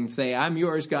lightning and say, I'm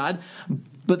yours, God.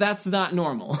 But that's not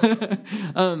normal.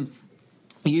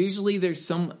 Usually there's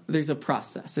a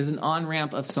process. There's an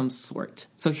on-ramp of some sort.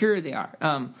 So here they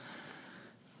are.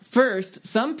 First,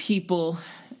 some people...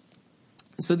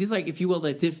 So these, like, if you will,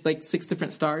 like 6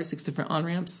 different stars, 6 different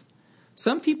on-ramps.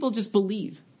 Some people just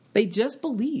believe. They just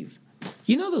believe.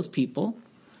 You know those people.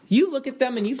 You look at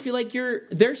them and you feel like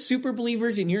they're super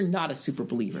believers and you're not a super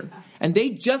believer. And they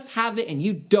just have it and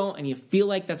you don't, and you feel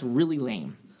like that's really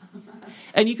lame.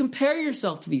 And you compare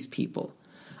yourself to these people.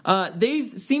 They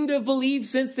seem to believe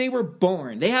since they were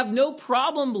born. They have no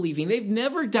problem believing. They've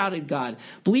never doubted God.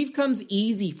 Belief comes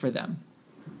easy for them.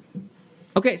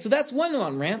 Okay, so that's one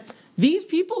on-ramp. These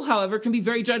people, however, can be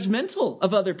very judgmental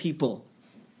of other people.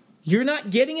 You're not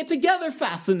getting it together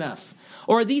fast enough.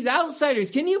 Or these outsiders,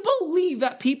 can you believe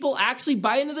that people actually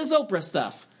buy into this Oprah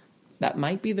stuff? That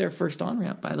might be their first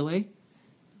on-ramp, by the way.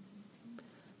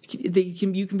 You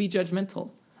can be judgmental.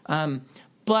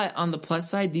 But on the plus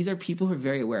side, these are people who are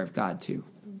very aware of God too.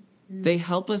 They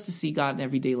help us to see God in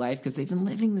everyday life because they've been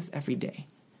living this every day.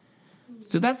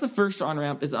 So that's the first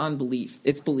on-ramp, is unbelief.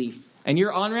 It's belief. And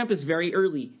your on-ramp is very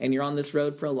early, and you're on this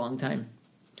road for a long time.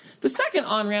 The second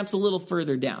on-ramp's a little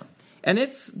further down, and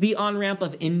it's the on-ramp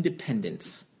of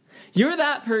independence. You're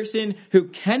that person who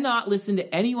cannot listen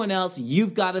to anyone else.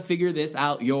 You've got to figure this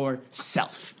out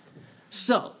yourself.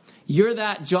 So you're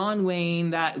that John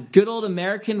Wayne, that good old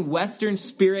American Western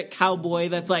spirit cowboy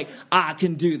that's like, I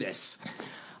can do this.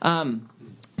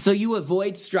 So you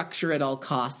avoid structure at all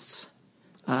costs.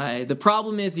 The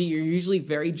problem is you're usually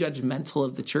very judgmental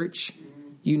of the church.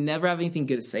 You never have anything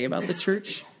good to say about the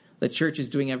church. The church is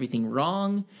doing everything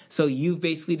wrong. So you've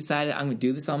basically decided, I'm going to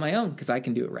do this on my own because I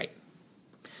can do it right.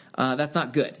 That's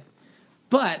not good.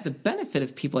 But the benefit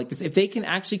of people like this, if they can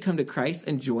actually come to Christ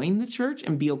and join the church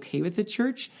and be okay with the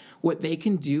church, what they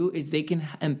can do is they can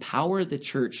empower the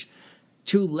church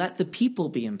to let the people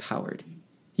be empowered.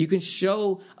 You can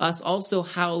show us also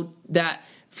how that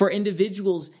for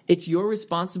individuals, it's your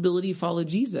responsibility to follow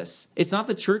Jesus. It's not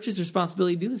the church's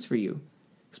responsibility to do this for you.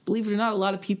 Because believe it or not, a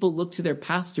lot of people look to their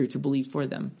pastor to believe for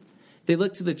them. They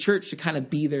look to the church to kind of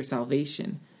be their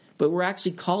salvation. But we're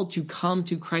actually called to come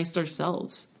to Christ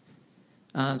ourselves.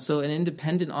 So an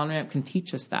independent on-ramp can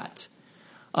teach us that.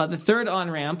 The third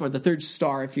on-ramp, or the third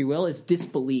star, if you will, is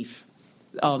disbelief.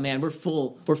 Oh man, we're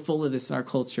full of this in our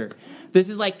culture. This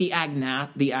is like the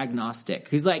agnostic,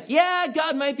 who's like, yeah,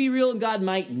 God might be real and God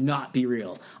might not be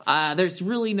real. There's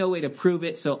really no way to prove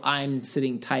it, so I'm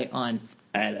sitting tight on,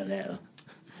 I don't know.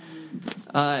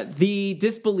 The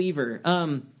disbeliever,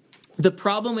 the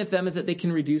problem with them is that they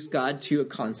can reduce God to a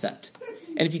concept.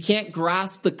 And if you can't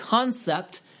grasp the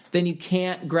concept, then you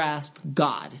can't grasp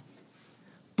God.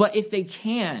 But if they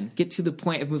can get to the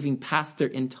point of moving past their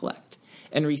intellect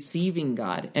and receiving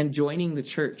God and joining the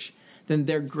church, then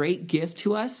their great gift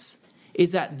to us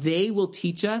is that they will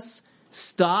teach us,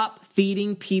 stop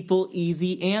feeding people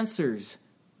easy answers.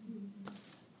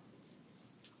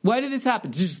 Why did this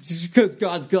happen? Just because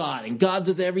God's God and God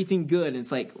does everything good. And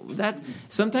it's like,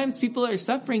 sometimes people that are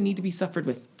suffering need to be suffered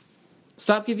with.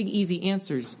 Stop giving easy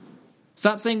answers.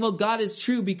 Stop saying, well, God is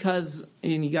true because,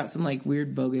 and you got some like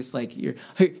weird bogus, like you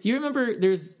remember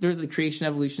there's the creation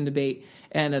evolution debate,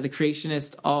 and the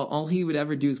creationist, all he would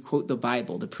ever do is quote the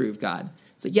Bible to prove God.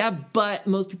 It's like, yeah, but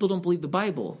most people don't believe the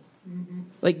Bible. Mm-hmm.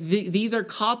 Like these are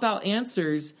cop-out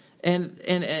answers, and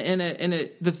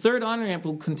the third on-ramp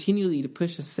will continually to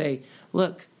push us to say,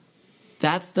 look,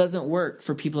 that doesn't work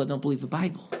for people that don't believe the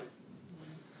Bible.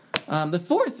 The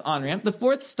fourth on-ramp, the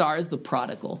fourth star, is the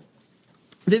prodigal.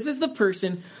 This is the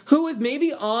person who was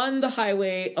maybe on the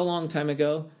highway a long time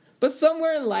ago, but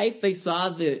somewhere in life they saw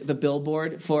the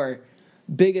billboard for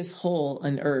biggest hole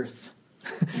on earth.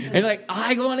 And like,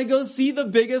 I want to go see the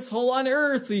biggest hole on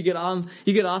earth. So you get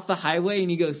off the highway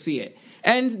and you go see it.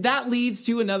 And that leads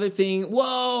to another thing.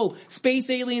 Whoa, space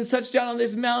aliens touched down on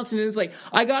this mountain. And it's like,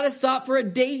 I got to stop for a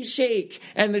date shake.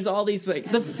 And there's all these,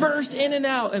 like, the first in and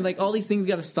out. And, like, all these things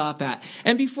got to stop at.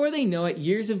 And before they know it,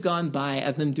 years have gone by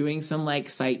of them doing some, like,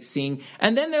 sightseeing.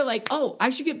 And then they're like, oh, I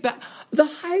should get back. The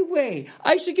highway.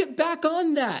 I should get back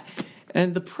on that.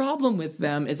 And the problem with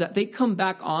them is that they come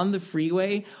back on the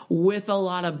freeway with a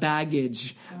lot of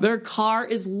baggage. Their car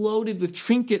is loaded with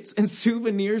trinkets and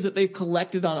souvenirs that they've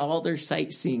collected on all their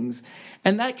sightseeings.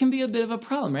 And that can be a bit of a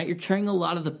problem, right? You're carrying a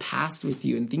lot of the past with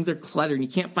you, and things are cluttered, and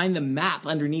you can't find the map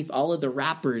underneath all of the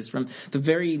wrappers from the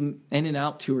very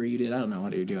In-N-Out tour you did. I don't know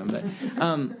what you're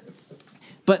doing,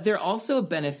 but they're also a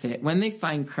benefit when they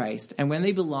find Christ and when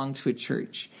they belong to a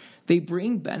church. They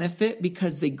bring benefit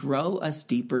because they grow us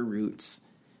deeper roots.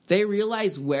 They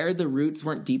realize where the roots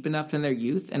weren't deep enough in their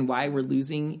youth and why we're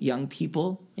losing young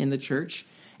people in the church.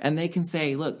 And they can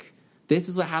say, look, this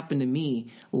is what happened to me.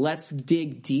 Let's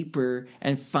dig deeper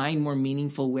and find more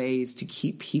meaningful ways to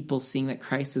keep people seeing that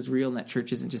Christ is real and that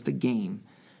church isn't just a game.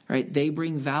 Right? They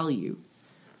bring value.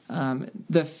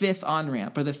 The fifth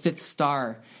on-ramp, or the fifth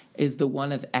star, is the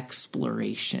one of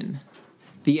exploration.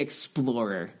 The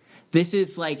explorer. This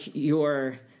is like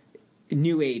your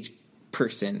new age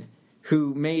person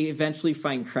who may eventually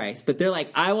find Christ, but they're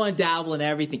like, I want to dabble in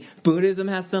everything. Buddhism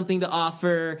has something to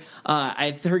offer.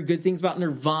 I've heard good things about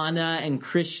Nirvana and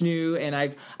Krishna, and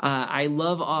I'm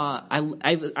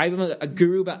a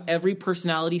guru about every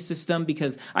personality system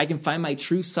because I can find my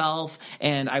true self.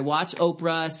 And I watch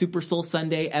Oprah Super Soul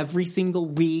Sunday every single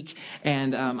week,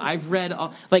 and I've read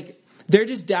they're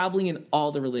just dabbling in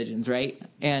all the religions, right?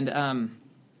 And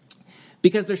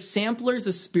because they're samplers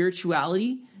of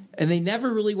spirituality. And they never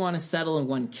really want to settle in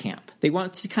one camp. They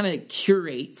want to kind of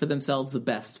curate for themselves the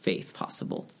best faith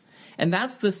possible. And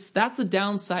that's the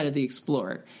downside of the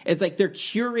explorer. It's like they're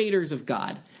curators of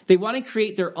God. They want to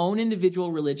create their own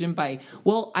individual religion I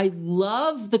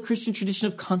love the Christian tradition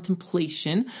of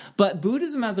contemplation, but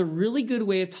Buddhism has a really good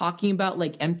way of talking about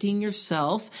like emptying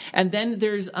yourself. And then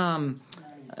there's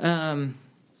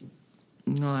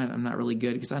no, I'm not really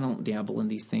good because I don't dabble in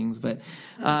these things, but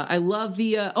I love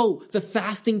the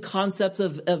fasting concepts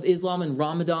of Islam and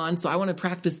Ramadan. So I want to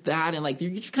practice that, and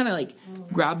you're just kind of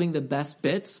grabbing the best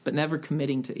bits, but never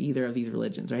committing to either of these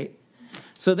religions, right?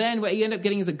 So then what you end up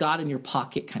getting is a God in your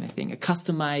pocket kind of thing, a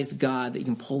customized God that you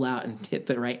can pull out and hit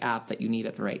the right app that you need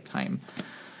at the right time.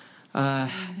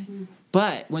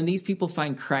 But when these people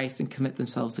find Christ and commit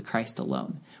themselves to Christ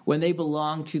alone, when they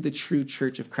belong to the true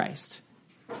church of Christ,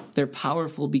 they're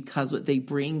powerful because what they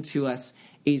bring to us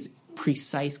is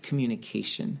precise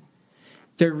communication.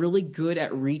 They're really good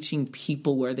at reaching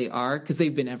people where they are because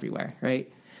they've been everywhere, right?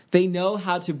 They know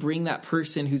how to bring that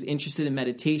person who's interested in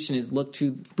meditation is looked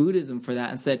to Buddhism for that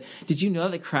and said, did you know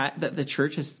that the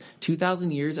church has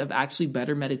 2,000 years of actually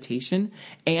better meditation?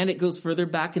 And it goes further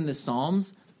back in the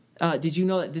Psalms. Did you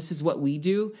know that this is what we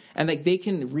do? And they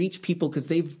can reach people because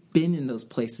they've been in those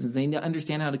places. They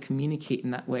understand how to communicate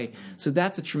in that way. So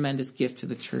that's a tremendous gift to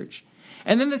the church.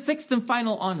 And then the sixth and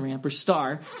final on-ramp or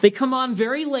star, they come on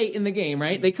very late in the game,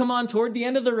 right? They come on toward the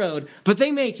end of the road, but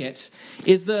they make it,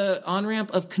 is the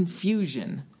on-ramp of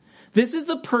confusion. This is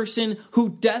the person who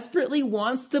desperately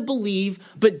wants to believe,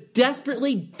 but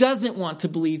desperately doesn't want to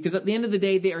believe because at the end of the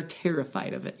day, they are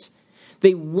terrified of it.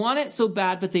 They want it so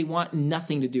bad, but they want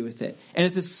nothing to do with it. And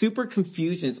it's a super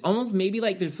confusion. It's almost maybe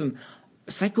there's some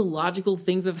psychological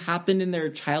things have happened in their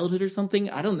childhood or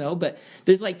something. I don't know, but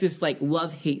there's this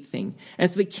love-hate thing. And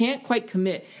so they can't quite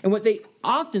commit. And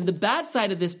the bad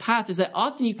side of this path is that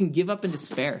often you can give up in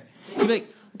despair. You're like,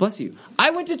 bless you.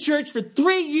 I went to church for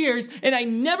 3 years and I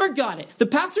never got it. The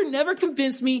pastor never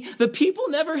convinced me. The people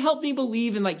never helped me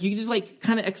believe. And you just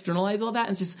kind of externalize all that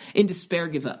and just in despair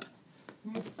give up.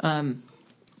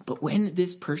 But when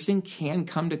this person can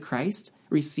come to Christ,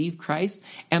 receive Christ,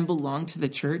 and belong to the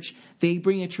church, they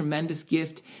bring a tremendous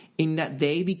gift in that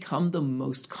they become the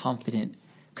most confident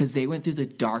because they went through the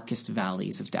darkest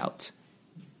valleys of doubt.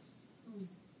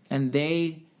 And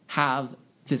they have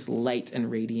this light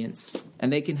and radiance,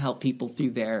 and they can help people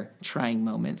through their trying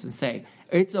moments and say,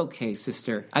 it's okay,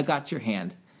 sister, I got your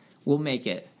hand. We'll make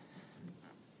it.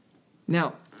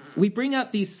 Now, we bring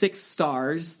up these 6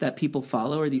 stars that people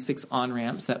follow, or these 6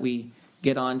 on-ramps that we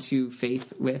get onto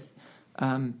faith with,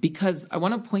 because I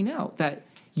want to point out that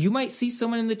you might see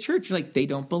someone in the church they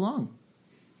don't belong.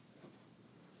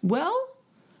 Well,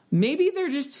 maybe they're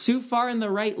just too far in the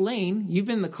right lane. You've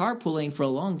been in the carpool lane for a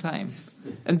long time.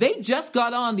 And they just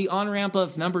got on the on-ramp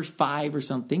of Numbers 5 or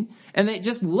something, and it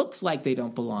just looks like they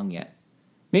don't belong yet.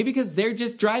 Maybe because they're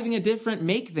just driving a different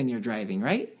make than you're driving,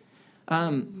 right?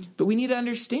 But we need to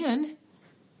understand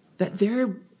that they're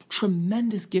a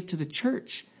tremendous gift to the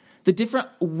church. The different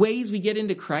ways we get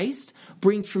into Christ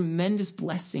bring tremendous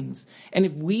blessings. And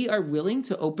if we are willing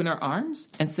to open our arms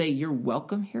and say, you're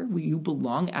welcome here, you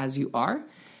belong as you are,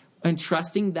 and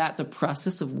trusting that the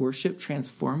process of worship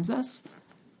transforms us,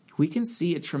 we can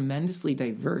see a tremendously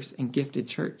diverse and gifted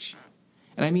church.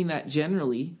 And I mean that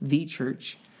generally, the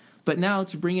church. But now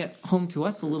to bring it home to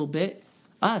us a little bit,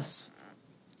 us.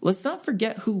 Let's not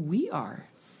forget who we are.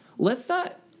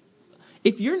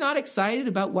 If you're not excited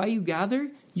about why you gather,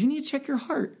 you need to check your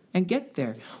heart and get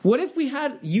there. What if we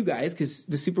had you guys, because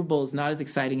the Super Bowl is not as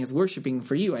exciting as worshiping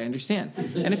for you, I understand.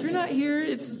 And if you're not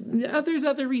here, there's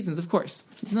other reasons, of course.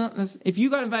 If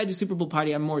you got invited to a Super Bowl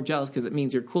party, I'm more jealous because it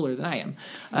means you're cooler than I am.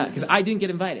 Because I didn't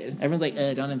get invited. Everyone's like,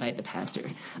 don't invite the pastor.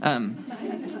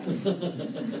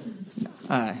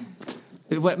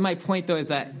 What my point, though, is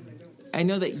that I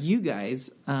know that you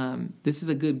guys, this is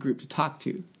a good group to talk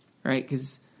to, right?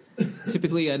 Because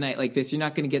typically a night like this, you're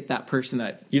not going to get that person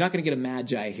you're not going to get a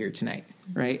magi here tonight,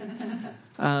 right?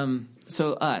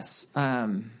 So us,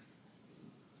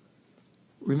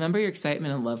 remember your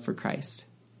excitement and love for Christ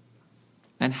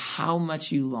and how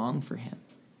much you long for him.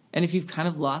 And if you've kind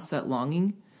of lost that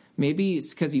longing, maybe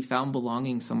it's because you found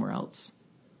belonging somewhere else.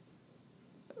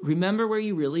 remember where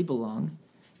you really belong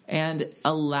and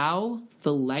allow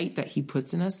the light that he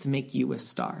puts in us to make you a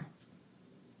star.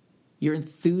 Your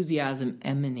enthusiasm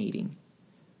emanating.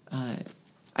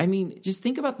 Just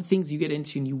think about the things you get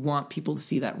into and you want people to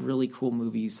see that really cool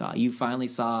movie you saw. You finally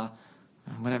saw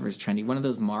whatever's trendy, one of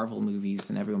those Marvel movies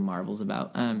and everyone marvels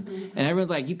about. And everyone's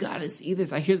like, you got to see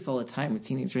this. I hear this all the time with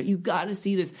teenagers. You got to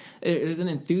see this. There's an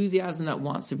enthusiasm that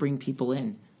wants to bring people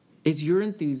in. Is your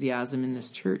enthusiasm in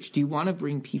this church? Do you want to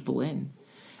bring people in?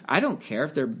 I don't care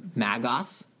if they're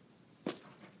maggots.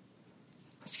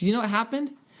 Because you know what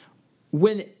happened?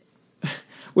 When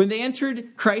they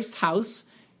entered Christ's house,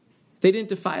 they didn't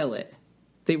defile it.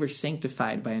 They were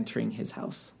sanctified by entering his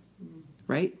house.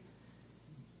 Right?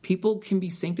 People can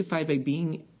be sanctified by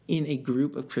being in a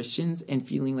group of Christians and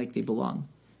feeling like they belong.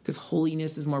 Because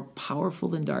holiness is more powerful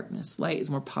than darkness. Light is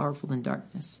more powerful than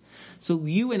darkness. So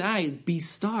you and I be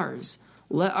stars.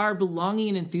 Let our belonging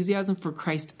and enthusiasm for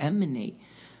Christ emanate.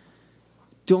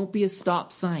 Don't be a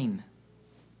stop sign.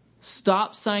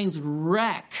 Stop signs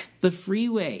wreck the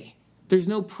freeway. There's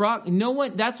no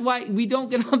one. That's why we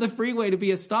don't get on the freeway to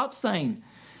be a stop sign.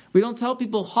 We don't tell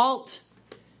people halt.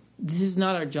 This is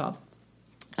not our job.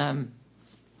 A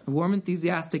warm,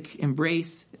 enthusiastic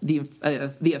embrace,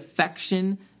 the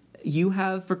affection you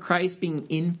have for Christ being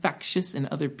infectious in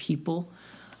other people.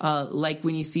 Like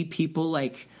when you see people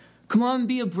like, come on,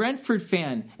 be a Brentford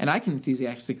fan. And I can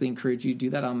enthusiastically encourage you to do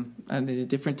that at a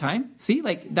different time. See,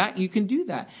 like that, you can do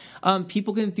that.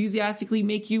 People can enthusiastically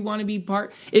make you want to be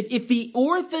part. If the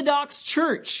Orthodox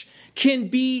Church can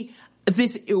be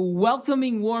this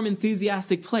welcoming, warm,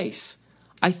 enthusiastic place,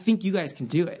 I think you guys can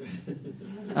do it.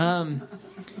 And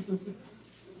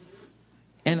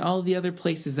all the other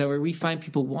places that where we find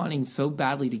people wanting so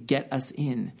badly to get us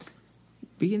in.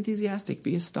 Be enthusiastic,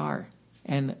 be a star.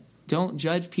 And don't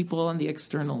judge people on the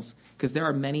externals, because there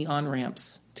are many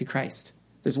on-ramps to Christ.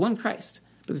 There's one Christ,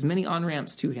 but there's many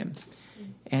on-ramps to him.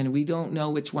 And we don't know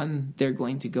which one they're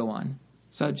going to go on.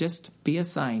 So just be a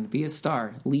sign, be a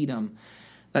star, lead them.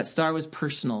 That star was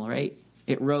personal, right?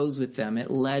 It rose with them,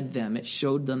 it led them, it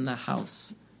showed them the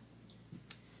house.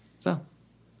 So,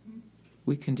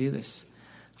 we can do this.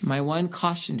 My one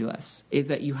caution to us is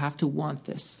that you have to want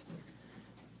this.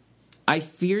 I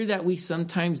fear that we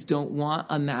sometimes don't want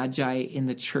a magi in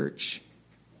the church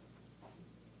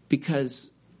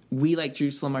because we, like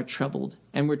Jerusalem, are troubled.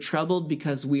 And we're troubled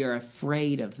because we are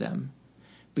afraid of them.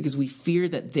 Because we fear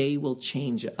that they will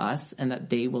change us and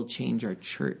that they will change our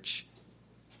church.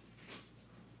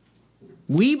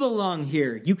 We belong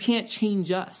here. You can't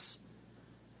change us.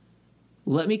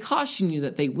 Let me caution you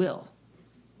that they will.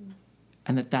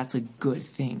 And that's a good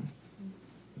thing.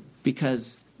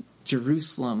 Because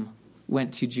Jerusalem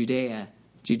went to Judea,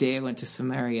 Judea went to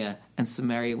Samaria, and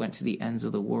Samaria went to the ends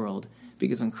of the world.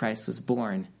 Because when Christ was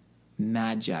born,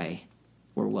 magi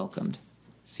were welcomed.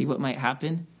 See what might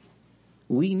happen?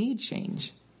 We need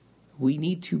change. We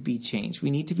need to be changed.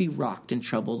 We need to be rocked and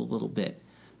troubled a little bit.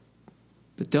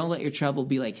 But don't let your trouble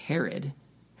be like Herod,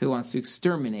 who wants to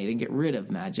exterminate and get rid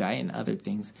of magi and other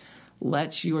things.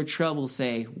 Let your trouble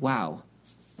say, wow,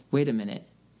 wait a minute.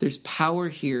 There's power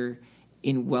here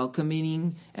in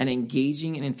welcoming and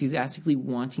engaging and enthusiastically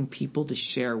wanting people to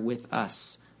share with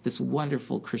us this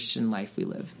wonderful Christian life we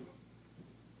live.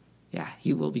 Yeah,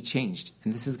 you will be changed,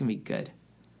 and this is going to be good.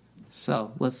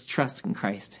 So let's trust in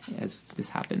Christ as this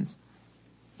happens.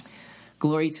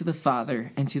 Glory to the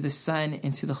Father, and to the Son,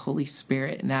 and to the Holy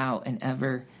Spirit, now and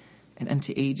ever, and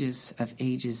unto ages of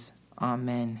ages.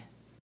 Amen.